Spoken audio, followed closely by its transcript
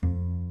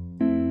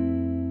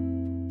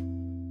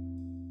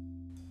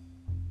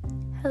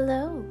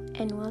Hello,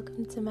 and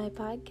welcome to my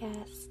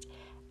podcast.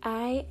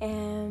 I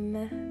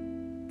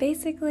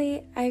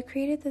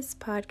created this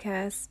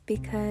podcast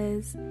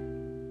because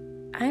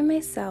I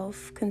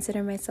myself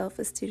consider myself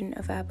a student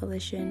of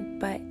abolition,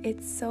 but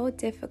it's so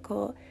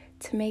difficult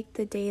to make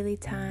the daily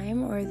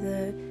time or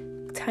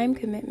the time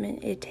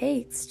commitment it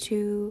takes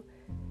to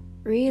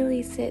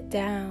really sit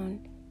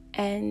down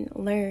and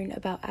learn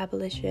about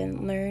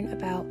abolition, learn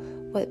about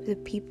what the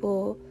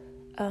people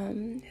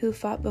who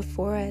fought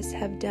before us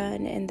have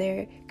done and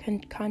their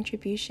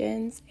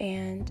contributions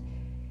and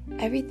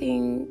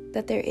everything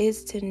that there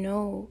is to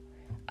know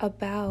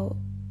about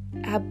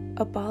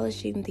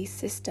abolishing these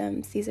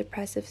systems, these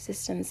oppressive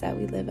systems that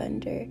we live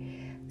under.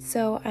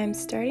 So I'm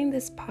starting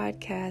this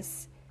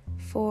podcast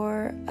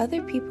for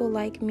other people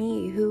like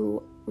me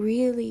who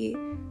really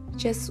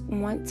just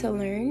want to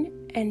learn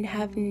and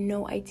have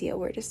no idea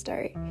where to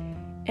start.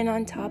 And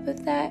on top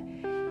of that,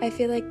 I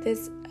feel like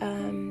this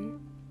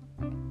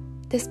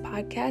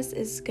podcast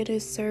is going to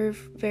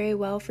serve very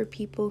well for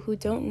people who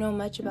don't know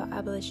much about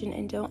abolition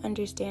and don't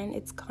understand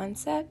its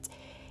concept.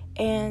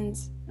 And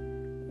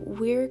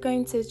we're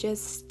going to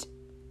just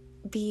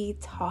be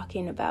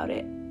talking about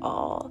it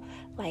all,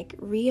 like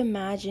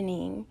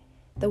reimagining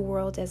the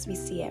world as we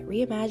see it,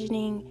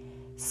 reimagining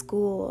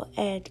school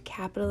and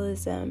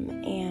capitalism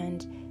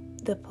and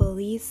the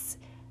police,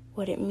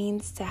 what it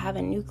means to have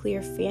a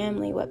nuclear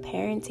family, what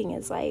parenting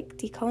is like,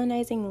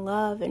 decolonizing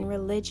love and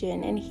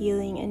religion and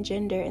healing and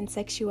gender and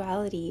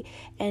sexuality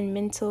and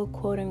mental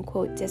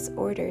quote-unquote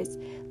disorders.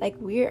 Like,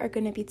 we are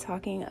going to be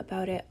talking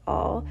about it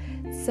all.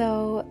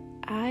 So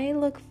I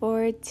look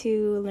forward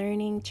to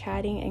learning,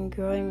 chatting, and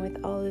growing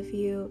with all of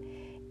you.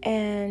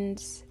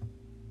 And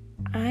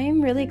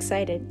I'm really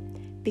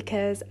excited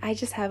because I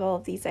just have all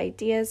of these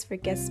ideas for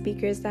guest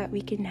speakers that we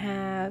can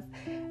have,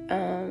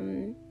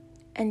 and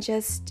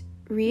just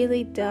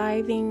really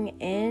diving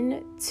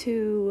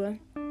into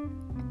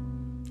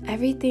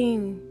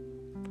everything.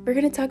 We're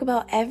going to talk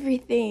about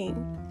everything.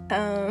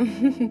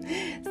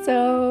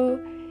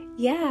 So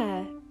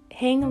yeah,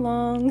 hang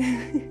along,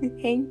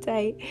 hang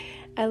tight.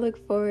 I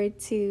look forward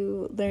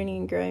to learning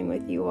and growing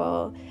with you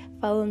all.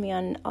 Follow me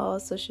on all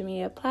social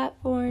media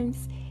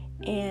platforms,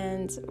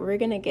 and we're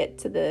going to get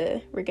to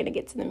the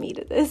meat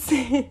of this.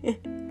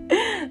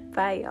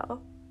 Bye,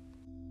 y'all.